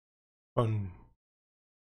On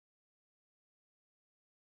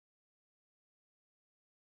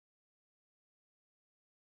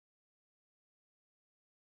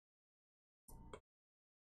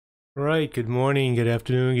right, good morning, good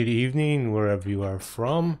afternoon, good evening, wherever you are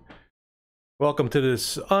from. Welcome to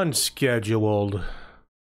this unscheduled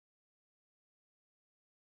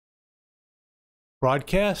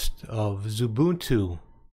broadcast of Xubuntu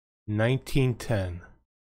 1910.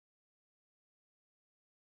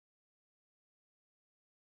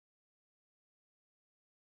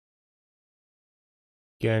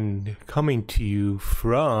 Again, coming to you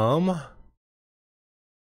from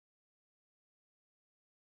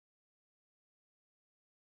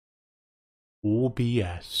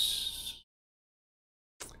OBS.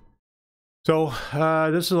 So,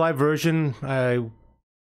 this is a live version. I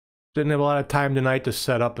didn't have a lot of time tonight to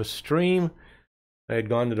set up a stream. I had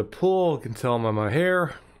gone to the pool. You can tell I'm on my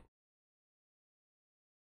hair.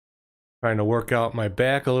 Trying to work out my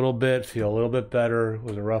back a little bit, feel a little bit better. It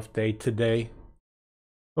was a rough day today.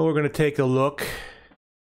 So we're going to take a look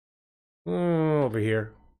over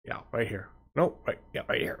here. Yeah, right here. Nope, right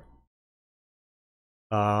here.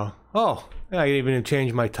 Oh, I didn't even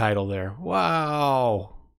change my title there.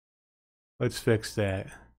 Wow. Let's fix that.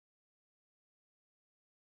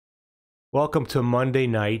 Welcome to Monday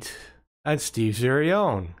night on Steve's Very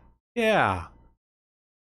Own. Yeah.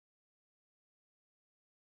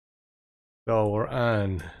 So we're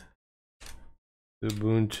on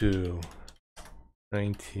Ubuntu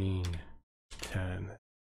 1910.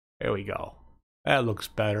 There we go. That looks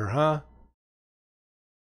better, huh?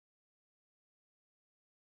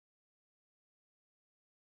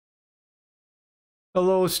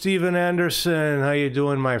 Hello, Steven Anderson. How you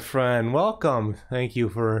doing, my friend? Welcome. Thank you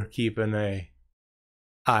for keeping an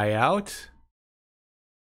eye out.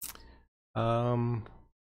 Let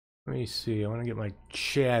me see. I want to get my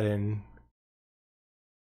chat in.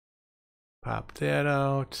 Pop that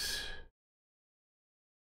out.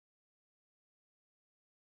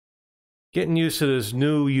 Getting used to this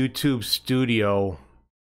new YouTube studio.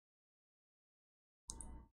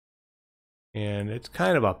 And it's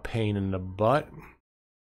kind of a pain in the butt.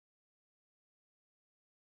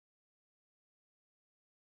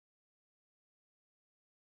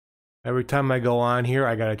 Every time I go on here,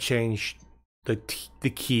 I gotta change the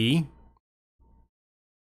key.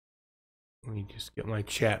 Let me just get my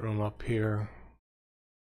chat room up here.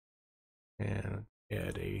 And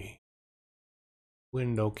add a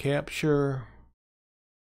window capture.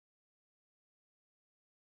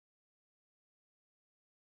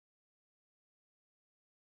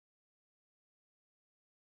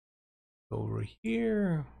 Over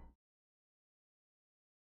here.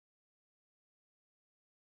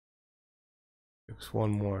 Fix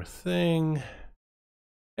one more thing.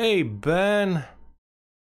 Hey, Ben.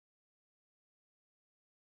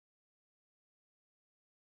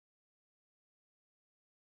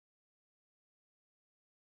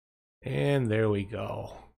 And there we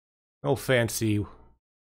go. No fancy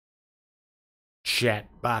chat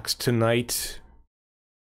box tonight.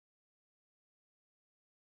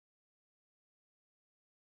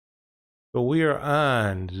 So we are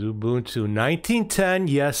on Xubuntu 1910.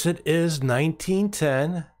 Yes, it is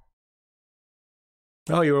 1910.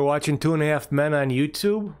 Oh, you were watching 2.5 Men on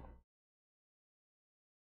YouTube?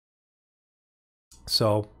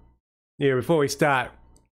 So, yeah, before we start,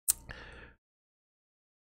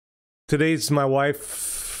 today's my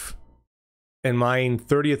wife and mine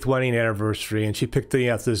 30th wedding anniversary, and she picked me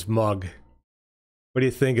up this mug. What do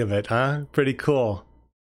you think of it, huh? Pretty cool.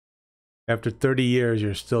 After 30 years,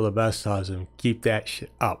 you're still the best husband. Keep that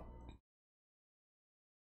shit up.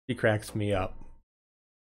 She cracks me up.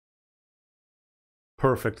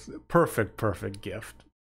 Perfect gift.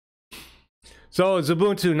 So it's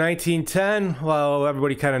Ubuntu 1910. Well,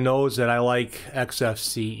 everybody kind of knows that I like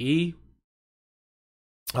XFCE.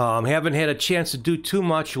 Haven't had a chance to do too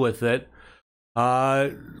much with it.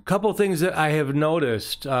 Couple of things that I have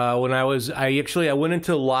noticed when I went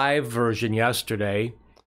into live version yesterday.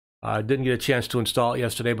 Didn't get a chance to install it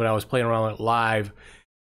yesterday, but I was playing around with it live.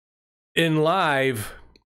 In live,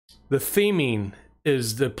 the theming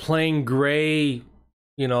is the plain gray,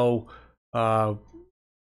 you know,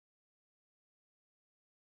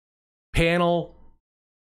 panel.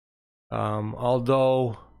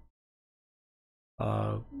 Although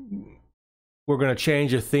we're going to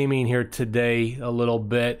change the theming here today a little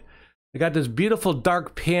bit. I got this beautiful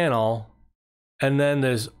dark panel, and then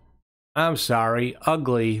this, I'm sorry,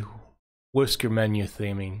 ugly whisker menu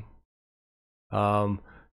theming.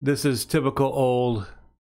 This is typical old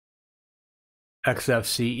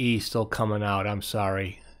XFCE still coming out. I'm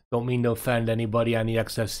sorry. Don't mean to offend anybody on the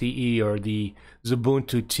XFCE or the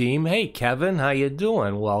Xubuntu team. Hey, Kevin, how you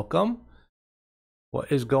doing? Welcome.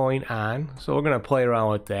 What is going on? So we're going to play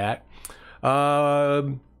around with that. I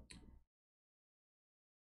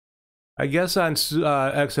guess on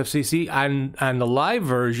XFCC, on the live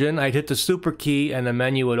version, I'd hit the super key and the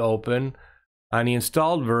menu would open. On the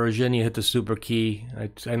installed version, you hit the super key.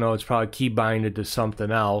 I know it's probably key binded to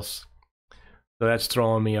something else. So that's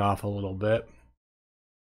throwing me off a little bit.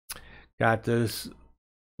 Got this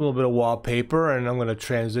little bit of wallpaper, and I'm going to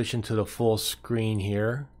transition to the full screen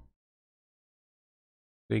here.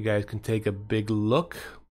 So you guys can take a big look.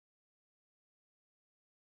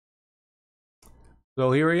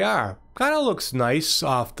 So here we are. Kind of looks nice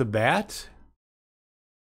off the bat.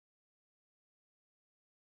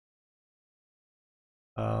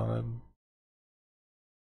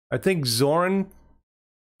 I think Zorin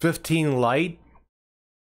 15 Lite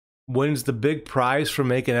wins the big prize for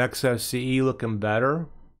making XFCE looking better.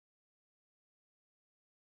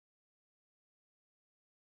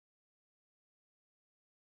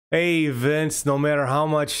 Hey Vince, no matter how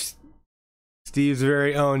much Steve's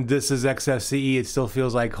very own This Is XFCE, it still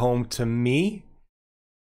feels like home to me.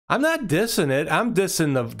 I'm not dissing it. I'm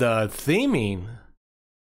dissing the theming.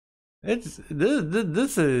 This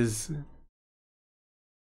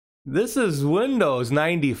is Windows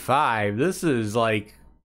 95. This is like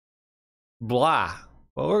blah.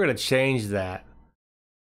 Well, we're gonna change that.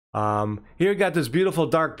 Here we got this beautiful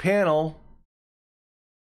dark panel,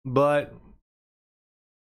 but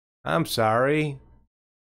I'm sorry.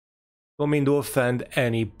 Don't mean to offend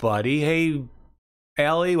anybody. Hey,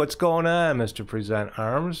 Allie, what's going on, Mr. Present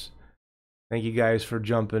Arms? Thank you guys for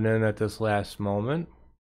jumping in at this last moment.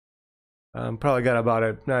 Probably got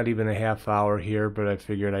about not even a half hour here, but I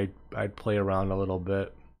figured I'd play around a little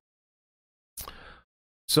bit.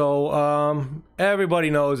 So everybody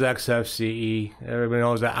knows XFCE. Everybody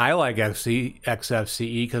knows that I like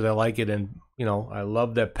XFCE because I like it, and you know I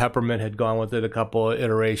love that Peppermint had gone with it a couple of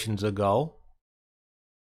iterations ago.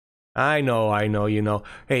 I know, you know.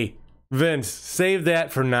 Hey, Vince, save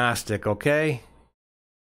that for Gnostic, okay?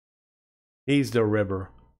 He's the ribber.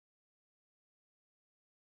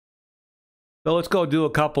 So let's go do a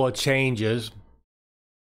couple of changes.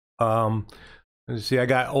 Let's see, I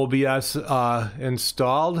got OBS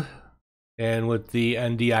installed, and with the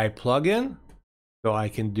NDI plugin, so I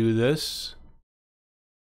can do this.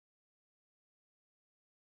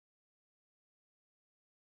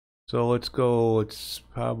 So let's go, it's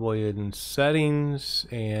probably in settings,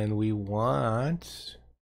 and we want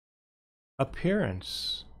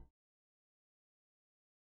appearance.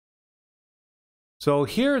 So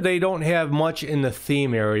here they don't have much in the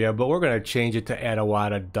theme area, but we're going to change it to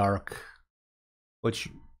Adawada Dark, which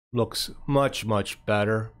looks much, much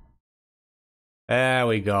better. There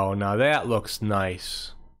we go. Now that looks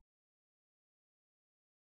nice.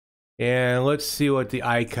 And let's see what the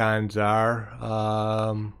icons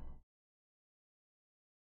are.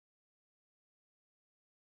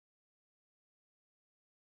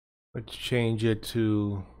 Let's change it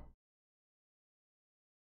to...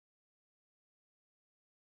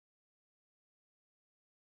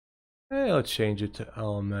 Hey, let's change it to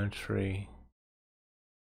elementary.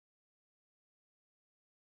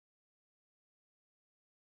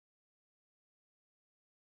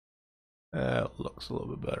 That looks a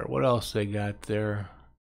little bit better. What else they got there?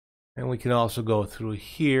 And we can also go through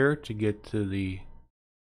here to get to the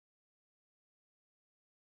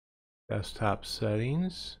desktop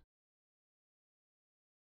settings.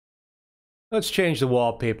 Let's change the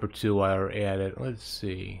wallpaper too while we're at it. Let's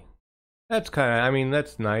see. That's kind of, I mean,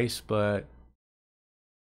 that's nice, but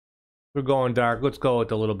we're going dark. Let's go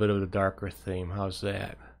with a little bit of the darker theme. How's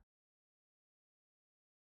that?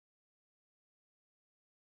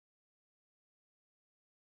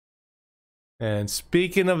 And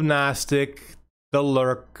speaking of Gnostic, the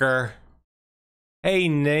lurker. Hey,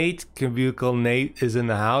 Nate. Cubicle Nate is in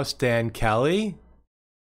the house. Dan Kelly.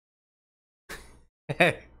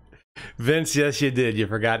 Vince, yes, you did. You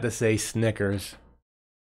forgot to say Snickers.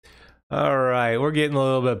 All right, we're getting a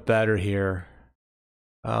little bit better here.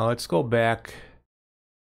 Let's go back.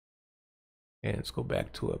 And let's go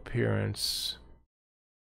back to appearance.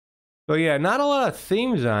 So yeah, not a lot of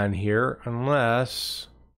themes on here unless...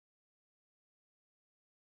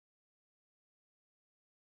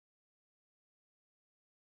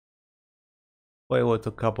 Play with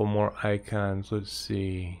a couple more icons. Let's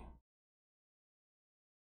see.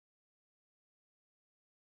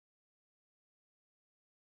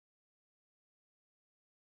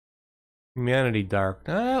 Humanity Dark.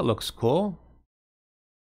 That looks cool.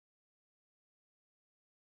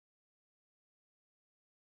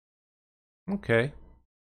 Okay.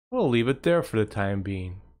 We'll leave it there for the time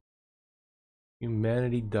being.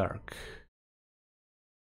 Humanity Dark.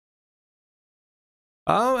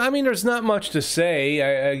 I mean, there's not much to say.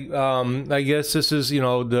 I guess this is, you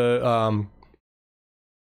know, the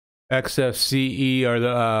XFCE or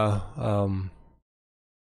the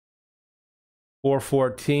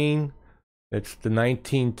 414. It's the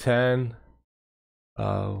 1910.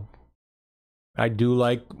 I do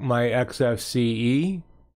like my XFCE.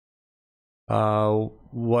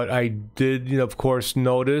 What I did, you know, of course,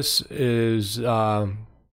 notice is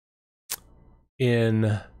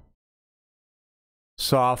in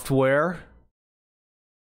software,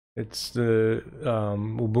 it's the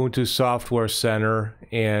Ubuntu Software Center,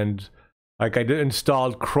 and like I did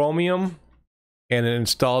installed Chromium, and it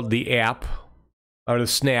installed the app or the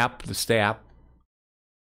snap.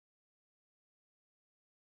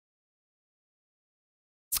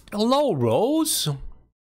 Hello, Rose.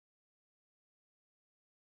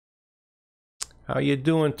 How you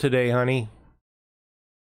doing today, honey?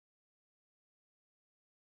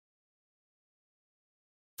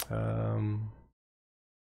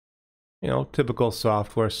 You know, typical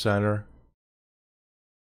software center.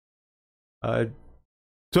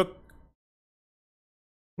 Took,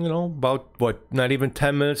 you know, about, what, not even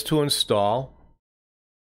 10 minutes to install.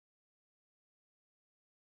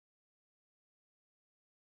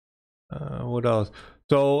 What else?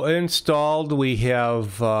 So installed, we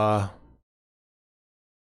have let's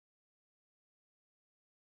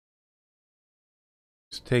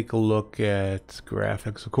take a look at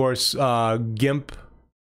graphics. Of course, GIMP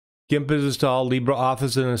is installed, LibreOffice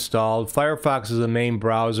is installed, Firefox is the main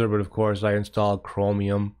browser, but of course I installed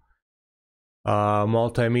Chromium.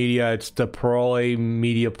 Multimedia, it's the Parole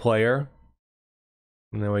Media Player.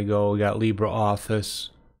 And there we go, we got LibreOffice.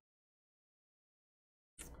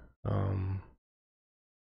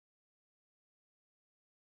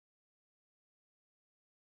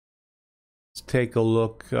 Let's take a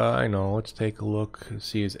look. Let's take a look.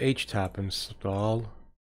 See, is HTAP installed?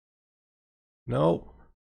 No.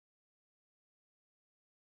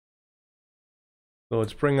 So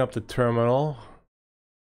let's bring up the terminal.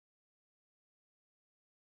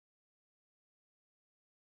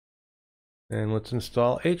 And let's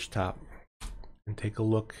install HTAP and take a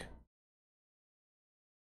look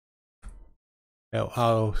at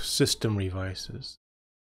our system devices.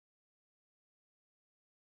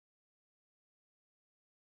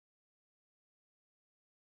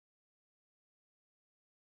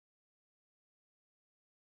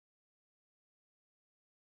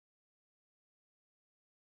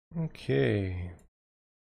 Okay.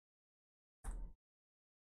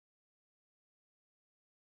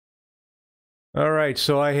 All right,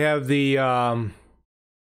 so I have the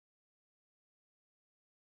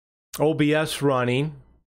OBS running,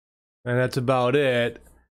 and that's about it.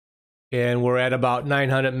 And we're at about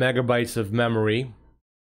 900 megabytes of memory,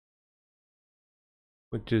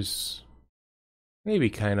 which is maybe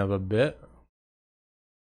kind of a bit.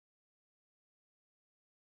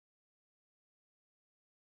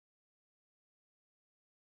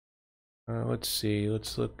 Let's see,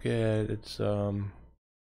 let's look at its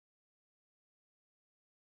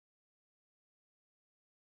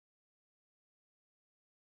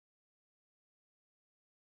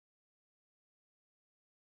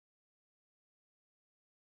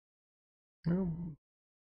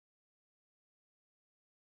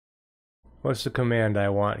what's the command I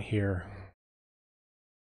want here?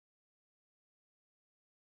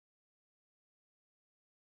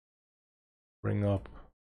 Bring up.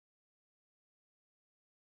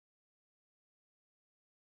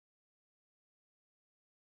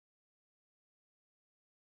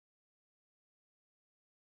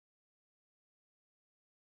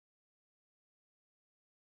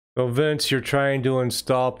 So Vince, you're trying to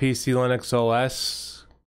install PC Linux OS?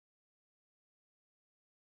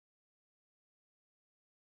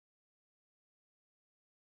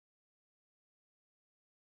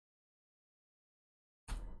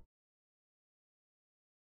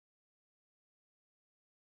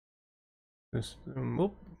 This,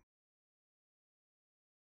 whoop.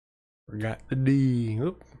 Forgot the D.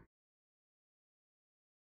 Whoop.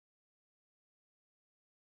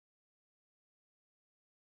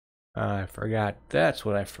 I forgot. That's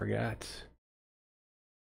what I forgot.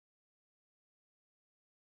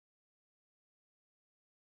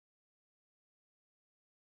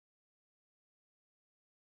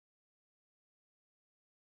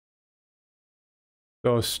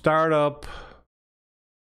 So startup.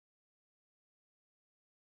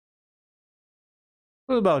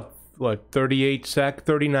 About what,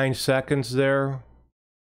 39 seconds there.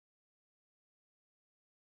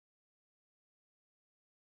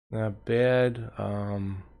 Not bad.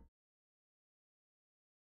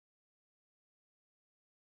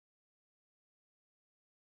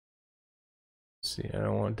 See, I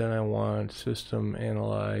don't want, then I want system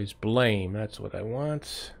analyze blame. That's what I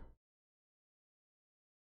want.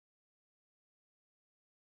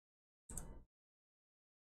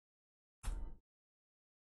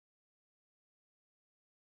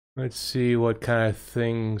 Let's see what kind of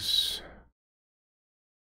things.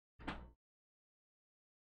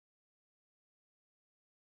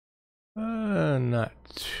 Not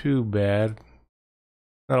too bad.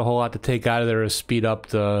 Not a whole lot to take out of there to speed up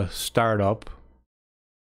the startup.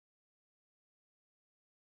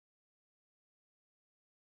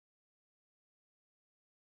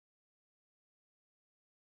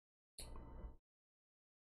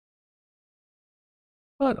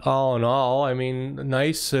 But all in all, I mean,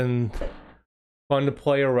 nice and fun to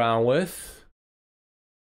play around with.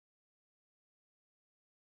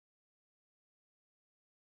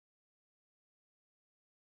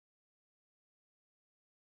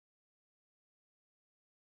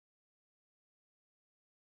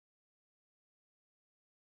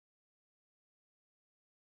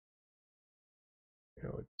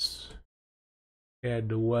 Let's add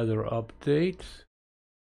the weather update.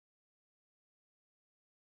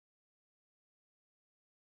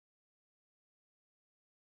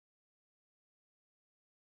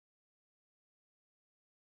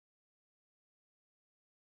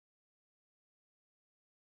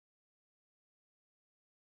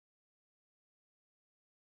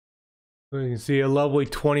 You can see a lovely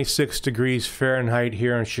 26 degrees Fahrenheit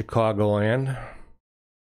here in Chicagoland.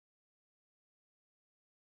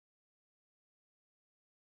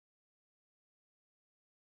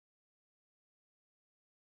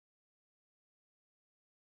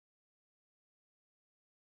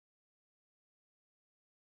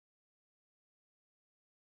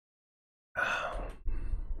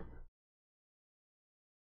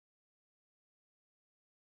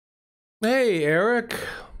 Hey, Eric.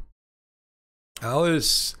 How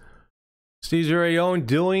is stevesveryown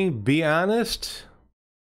doing? Be honest.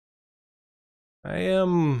 I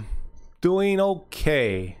am doing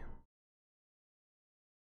okay.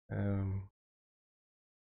 Let's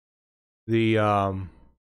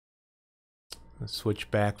switch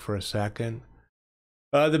back for a second.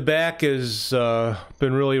 The back has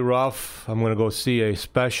been really rough. I'm gonna go see a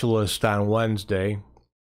specialist on Wednesday,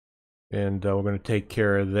 and we're gonna take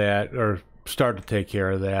care of that, or start to take care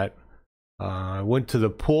of that. I went to the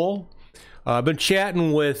pool. I've been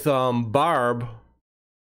chatting with Barb,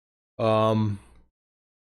 and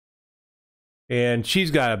she's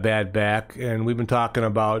got a bad back, and we've been talking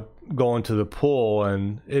about going to the pool,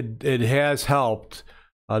 and it has helped.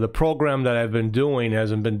 The program that I've been doing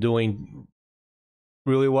hasn't been doing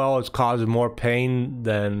really well. It's causing more pain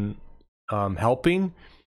than helping.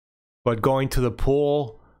 But going to the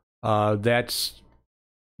pool, that's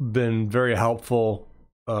been very helpful.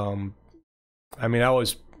 I mean,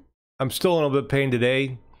 I'm still in a little bit of pain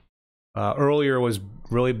today. Earlier was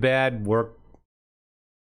really bad. Work.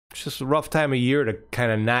 It's just a rough time of year to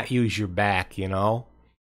kind of not use your back, you know?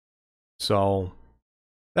 So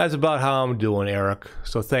that's about how I'm doing, Eric.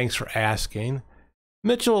 So thanks for asking.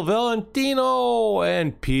 Mitchell Valentino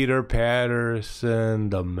and Peter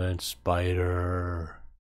Patterson, the Mint Spider.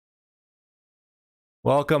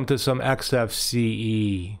 Welcome to some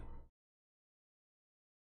XFCE.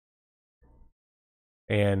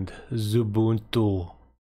 And Xubuntu.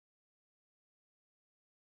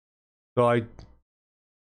 So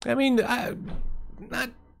I mean, not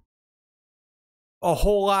a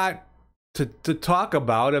whole lot to talk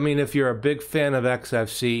about. I mean, if you're a big fan of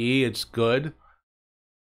XFCE, it's good.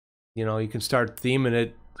 You know, you can start theming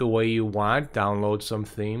it the way you want. Download some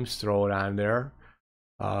themes, throw it on there.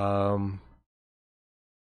 You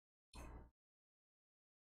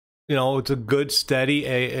know, it's a good, steady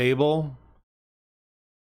able.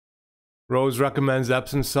 Rose recommends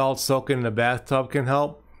Epsom salt soaking in the bathtub can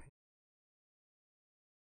help.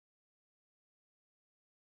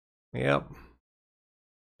 Yep.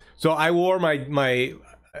 So I wore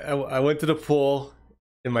I went to the pool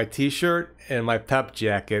in my t-shirt and my pep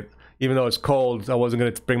jacket. Even though it's cold, I wasn't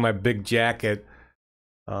going to bring my big jacket.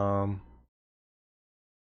 I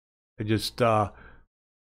just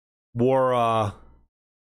wore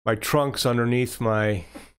my trunks underneath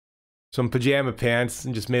some pajama pants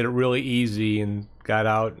and just made it really easy, and got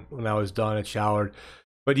out when I was done and showered.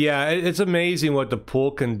 But yeah, it's amazing what the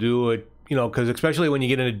pool can do. It, you know, because especially when you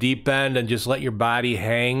get in a deep end and just let your body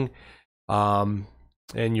hang, and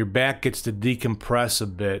your back gets to decompress a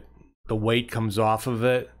bit, the weight comes off of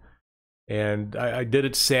it, And I did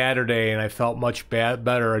it Saturday, and I felt much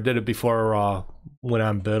better. I did it before went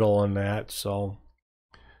on Biddle and that, so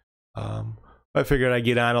I figured I'd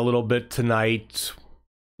get on a little bit tonight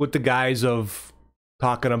with the guys of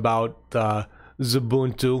talking about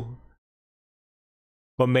Xubuntu,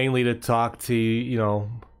 but mainly to talk to, you know,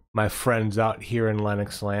 my friends out here in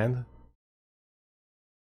Linux land.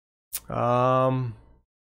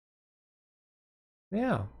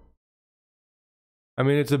 Yeah. I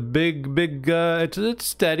mean, it's a big, it's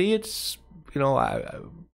steady. It's, you know,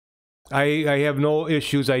 I have no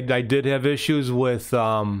issues. I did have issues with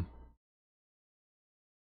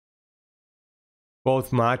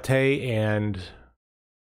both Mate and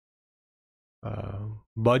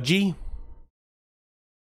Budgie.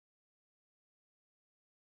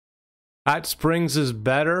 Hot Springs is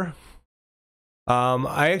better.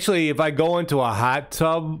 I actually, if I go into a hot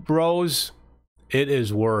tub, Rose, it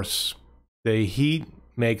is worse. The heat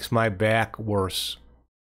makes my back worse.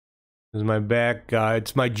 Because my back,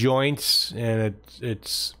 it's my joints, and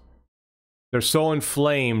they're so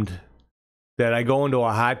inflamed that I go into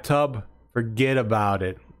a hot tub, forget about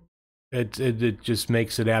it. It just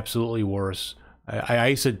makes it absolutely worse. I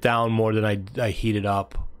ice it down more than I heat it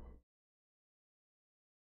up.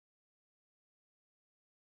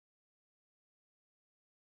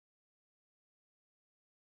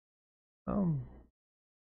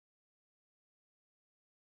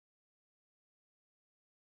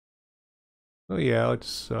 Oh yeah,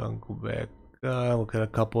 let's go back. Look at a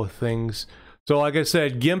couple of things. So like I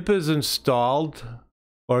said, GIMP is installed,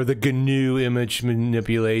 or the GNU image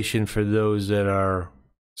manipulation for those that are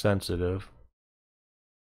sensitive.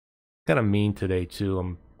 Kind of mean today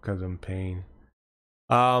too, because I'm in pain.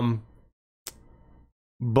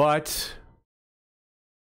 But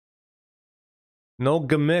no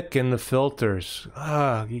gimmick in the filters.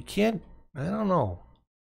 You can't, I don't know.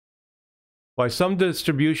 Why some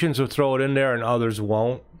distributions will throw it in there and others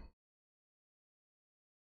won't.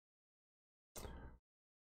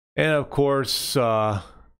 And of course,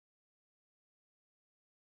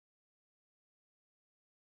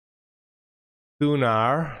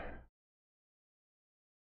 Thunar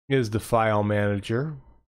is the file manager.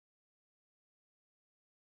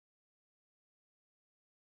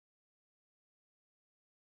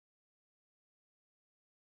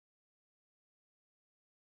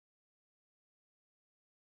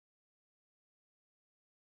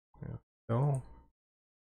 Oh.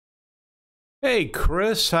 Hey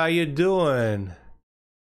Chris, how you doing?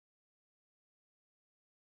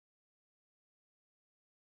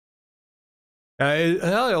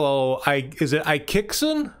 Hello, is it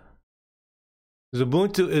iKixon?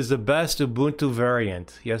 Xubuntu is the best Ubuntu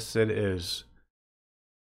variant. Yes, it is.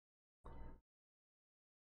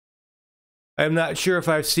 I'm not sure if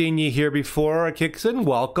I've seen you here before, iKixon.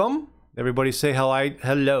 Welcome. Everybody say hello,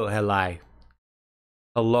 hello.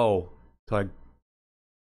 Hello to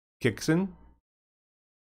iKixon.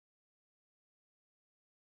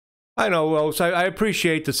 I know, well, so I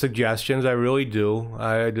appreciate the suggestions. I really do.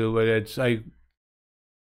 I do, but I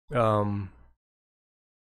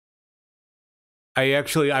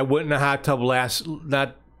went in a hot tub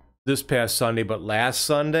not this past Sunday, but last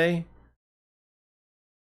Sunday.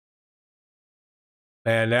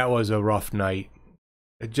 And that was a rough night.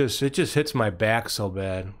 It just hits my back so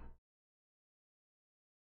bad.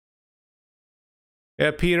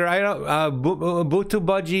 Yeah, Peter, I don't Ubuntu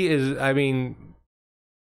Budgie is, I mean,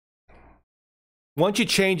 once you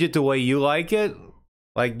change it the way you like it,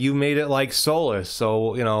 like you made it like Solus,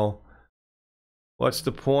 so, you know, what's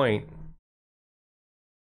the point?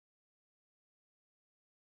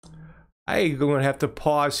 I'm gonna have to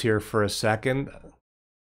pause here for a second.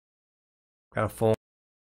 Got a phone.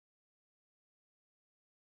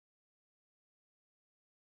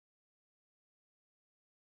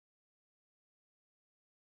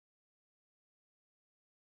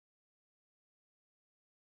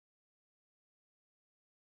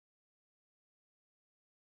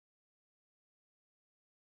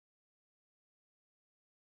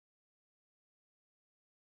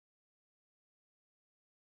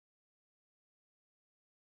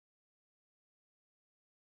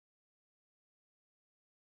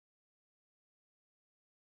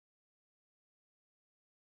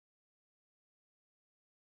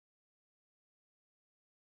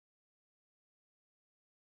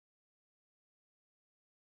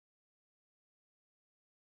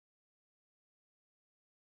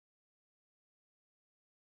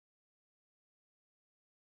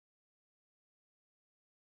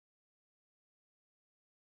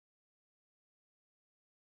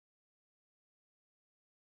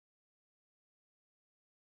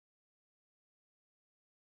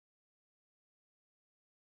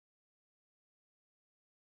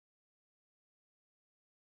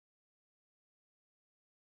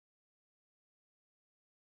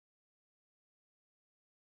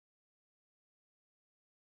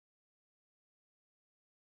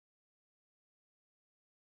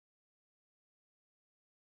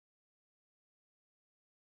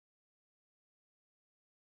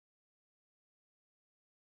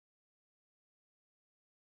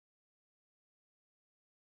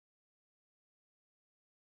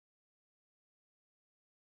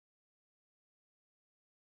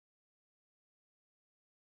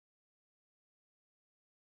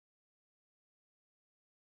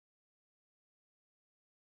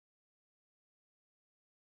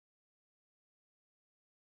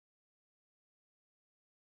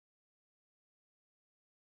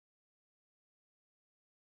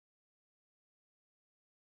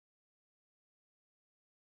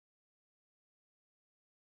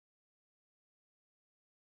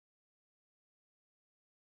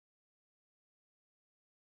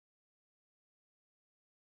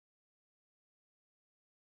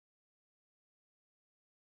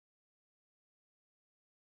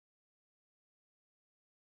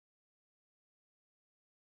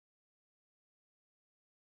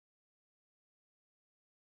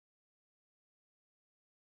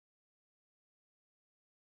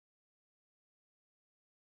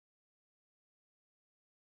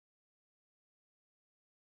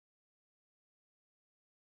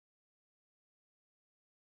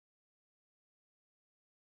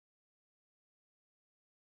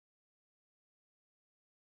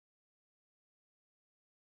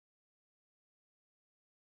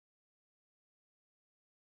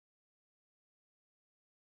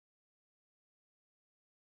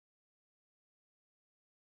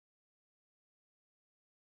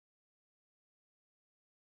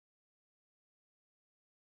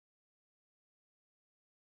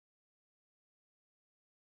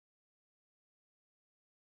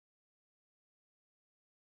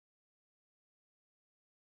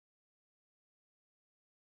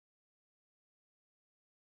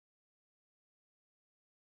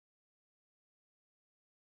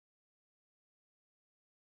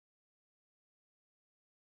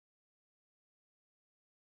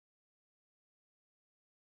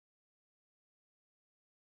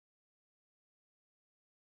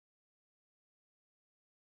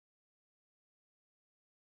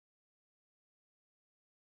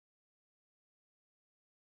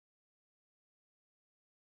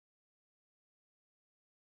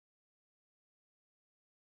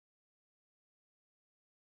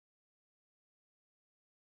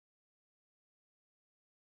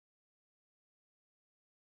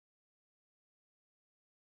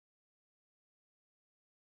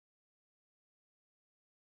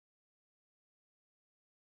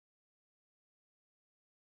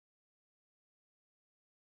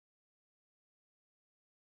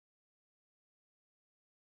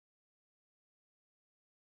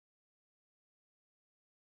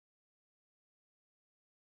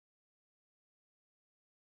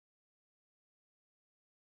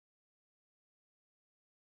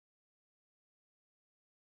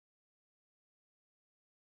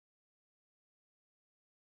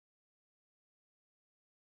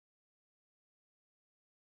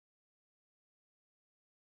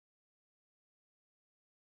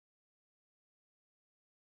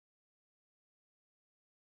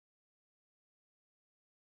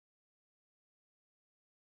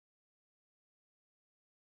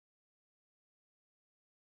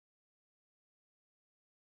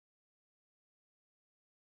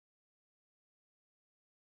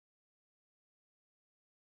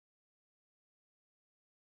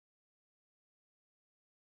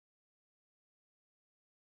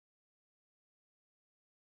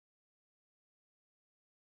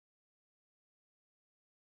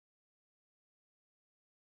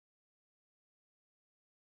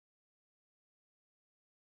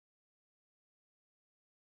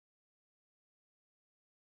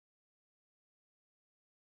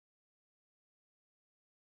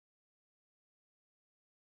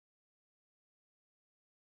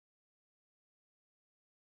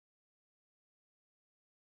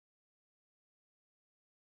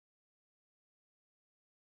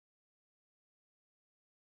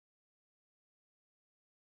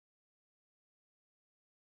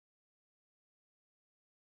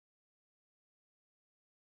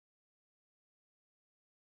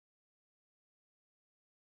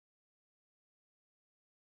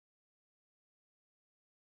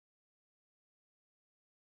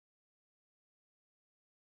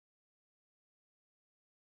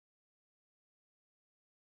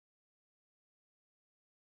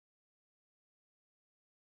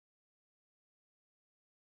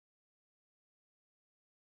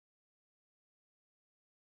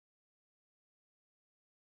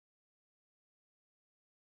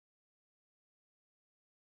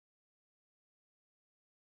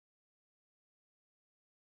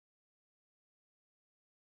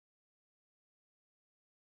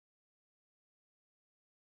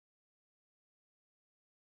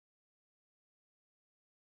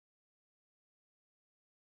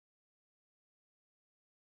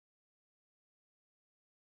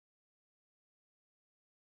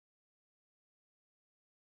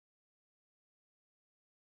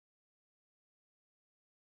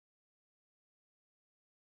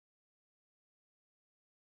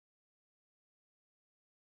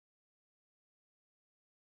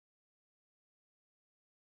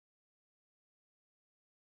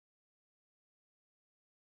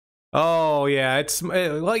 Oh, yeah, it's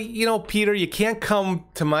like, you know, Peter, you can't come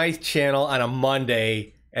to my channel on a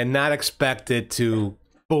Monday and not expect it to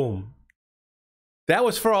boom. That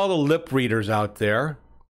was for all the lip readers out there.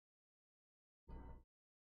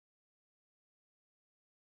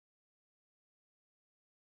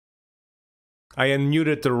 I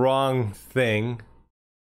unmuted the wrong thing.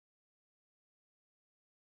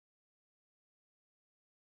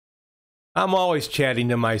 I'm always chatting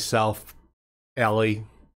to myself, Ellie.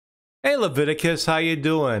 Hey, Leviticus, how you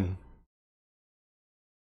doing?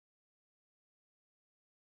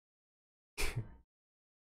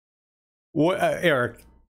 What, Eric,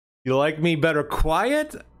 you like me better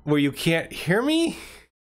quiet, where you can't hear me?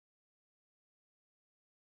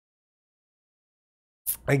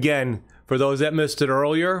 Again, for those that missed it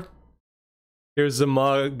earlier, here's the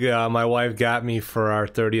mug my wife got me for our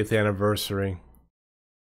 30th anniversary.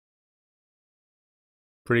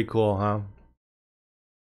 Pretty cool, huh?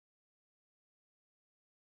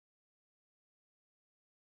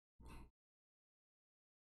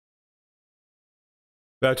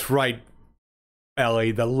 That's right,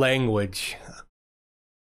 Ellie, the language.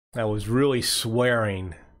 I was really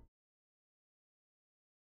swearing.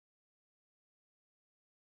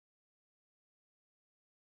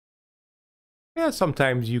 Yeah,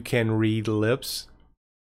 sometimes you can read lips.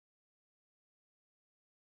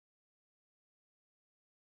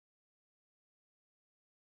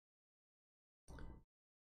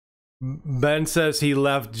 Ben says he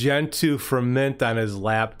left Gentoo for Mint on his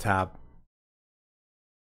laptop.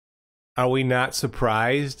 Are we not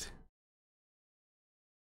surprised?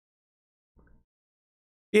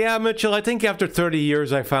 Yeah, Mitchell, I think after 30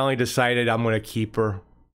 years I finally decided I'm going to keep her.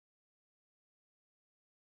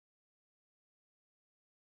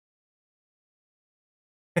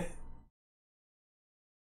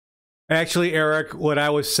 Actually, Eric, what I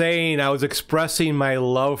was saying, I was expressing my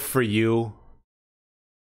love for you.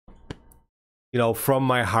 You know, from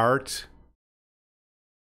my heart.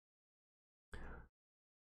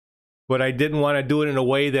 But I didn't want to do it in a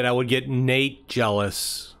way that I would get Nate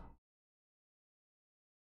jealous.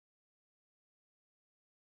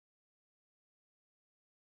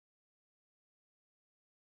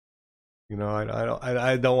 You know,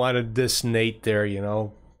 I don't want to diss Nate there, you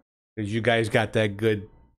know, because you guys got that good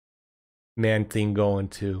man thing going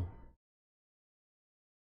too.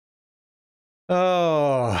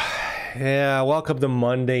 Oh, yeah, welcome to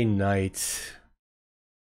Monday night.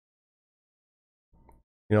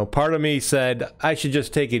 You know, part of me said I should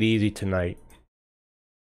just take it easy tonight.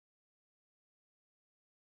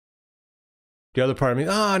 The other part of me,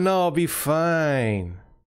 oh no, I'll be fine.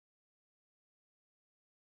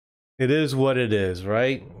 It is what it is,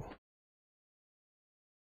 right?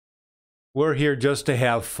 We're here just to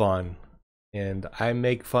have fun. And I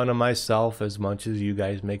make fun of myself as much as you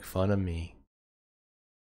guys make fun of me.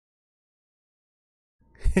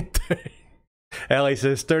 Ellie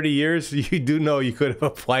says 30 years? You do know you could have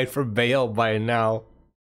applied for bail by now.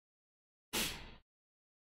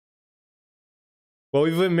 Well,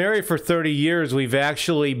 we've been married for 30 years. We've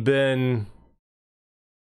actually been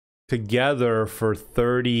together for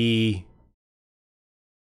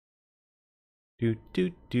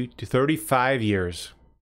 35 years.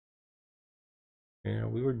 Yeah,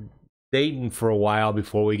 we were dating for a while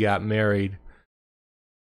before we got married.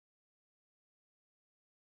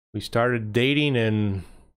 We started dating in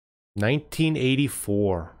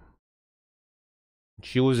 1984.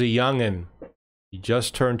 She was a youngin'. She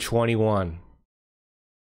just turned 21.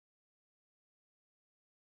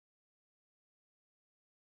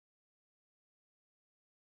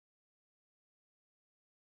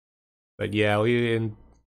 But yeah,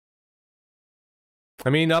 I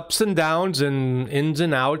mean, ups and downs and ins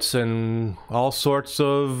and outs and all sorts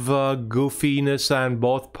of goofiness on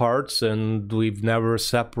both parts, and we've never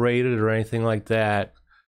separated or anything like that.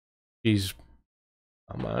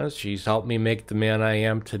 I'm honest, she's helped me make the man I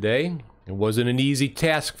am today. It wasn't an easy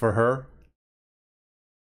task for her.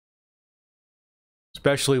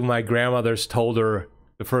 Especially when my grandmother's told her,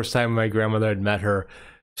 the first time my grandmother had met her,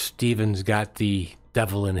 Steven's got the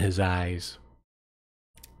devil in his eyes.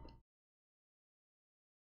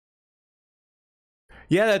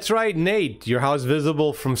 Yeah, that's right, Nate. Your house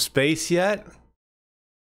visible from space yet?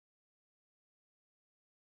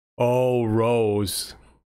 Oh, Rose.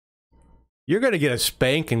 You're gonna get a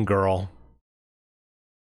spanking, girl.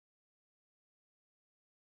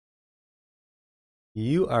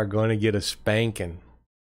 You are gonna get a spanking.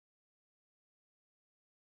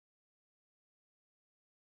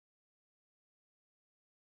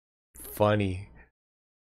 Funny.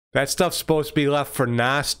 That stuff's supposed to be left for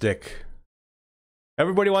Gnostic.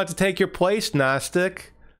 Everybody wants to take your place,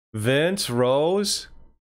 Gnostic. Vince, Rose.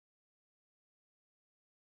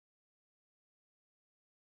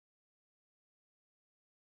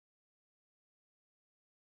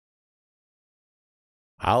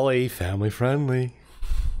 Ollie, family friendly.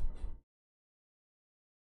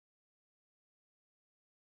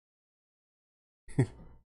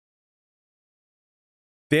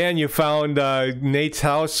 Dan, you found Nate's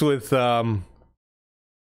house with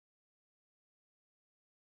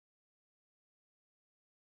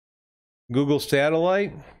Google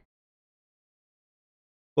Satellite?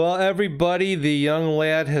 Well, everybody, the young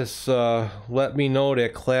lad has let me know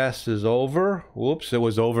that class is over. Whoops, it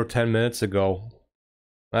was over 10 minutes ago.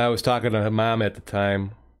 I was talking to her mom at the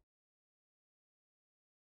time.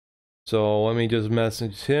 So let me just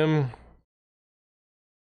message him.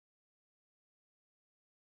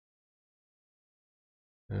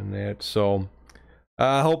 And that, so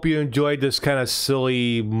I hope you enjoyed this kind of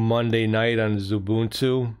silly Monday night on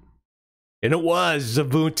Xubuntu. And it was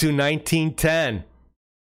Xubuntu 1910.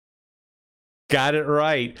 Got it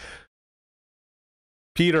right.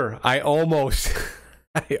 Peter, I almost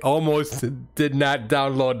did not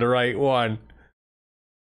download the right one.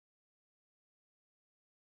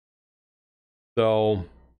 So,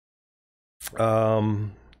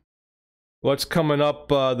 what's coming up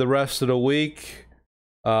the rest of the week?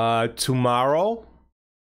 Tomorrow,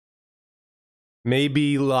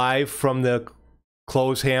 maybe live from the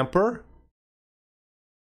clothes hamper.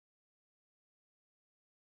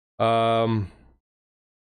 I'm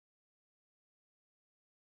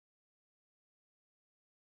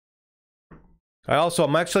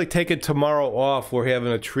actually taking tomorrow off. We're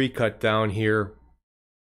having a tree cut down here.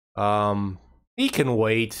 He can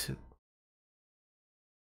wait.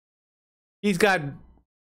 He's got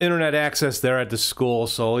internet access there at the school,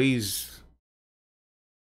 so he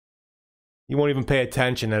won't even pay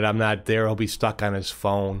attention that I'm not there. He'll be stuck on his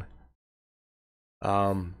phone.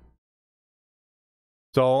 So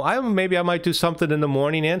maybe I might do something in the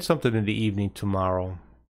morning and something in the evening tomorrow.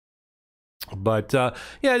 But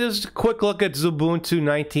yeah, just a quick look at Xubuntu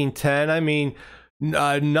 1910. I mean,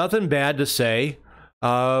 nothing bad to say.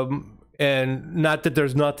 And not that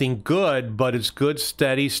there's nothing good, but it's good,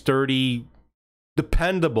 steady, sturdy,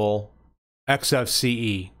 dependable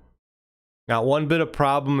XFCE. Not one bit of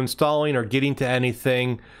problem installing or getting to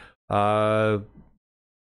anything.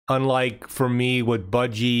 Unlike for me with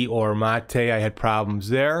Budgie or Mate, I had problems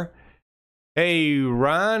there. Hey,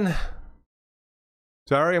 Ron.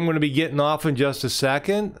 Sorry, I'm going to be getting off in just a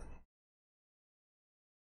second.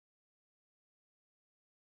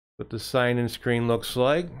 What the sign-in screen looks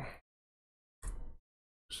like.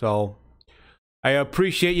 So, I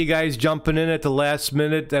appreciate you guys jumping in at the last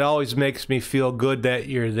minute. That always makes me feel good that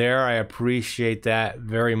you're there. I appreciate that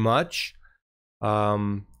very much.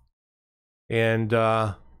 I,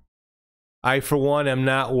 for one, am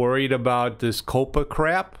not worried about this Copa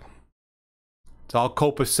crap. It's all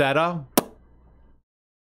Copacetta.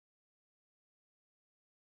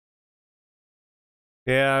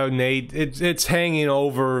 Yeah, Nate, it's hanging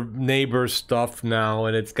over neighbor stuff now,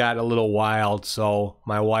 and it's got a little wild, so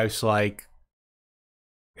my wife's like,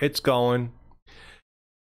 it's going.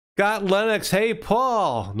 Got Lennox, hey,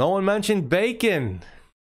 Paul, no one mentioned bacon.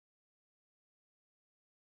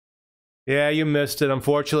 Yeah, you missed it.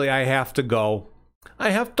 Unfortunately, I have to go. I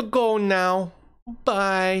have to go now.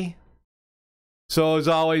 Bye. So, as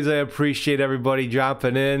always, I appreciate everybody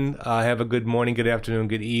dropping in. Have a good morning, good afternoon,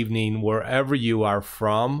 good evening, wherever you are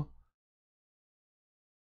from.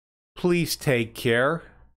 Please take care.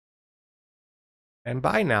 And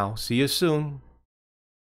bye now. See you soon.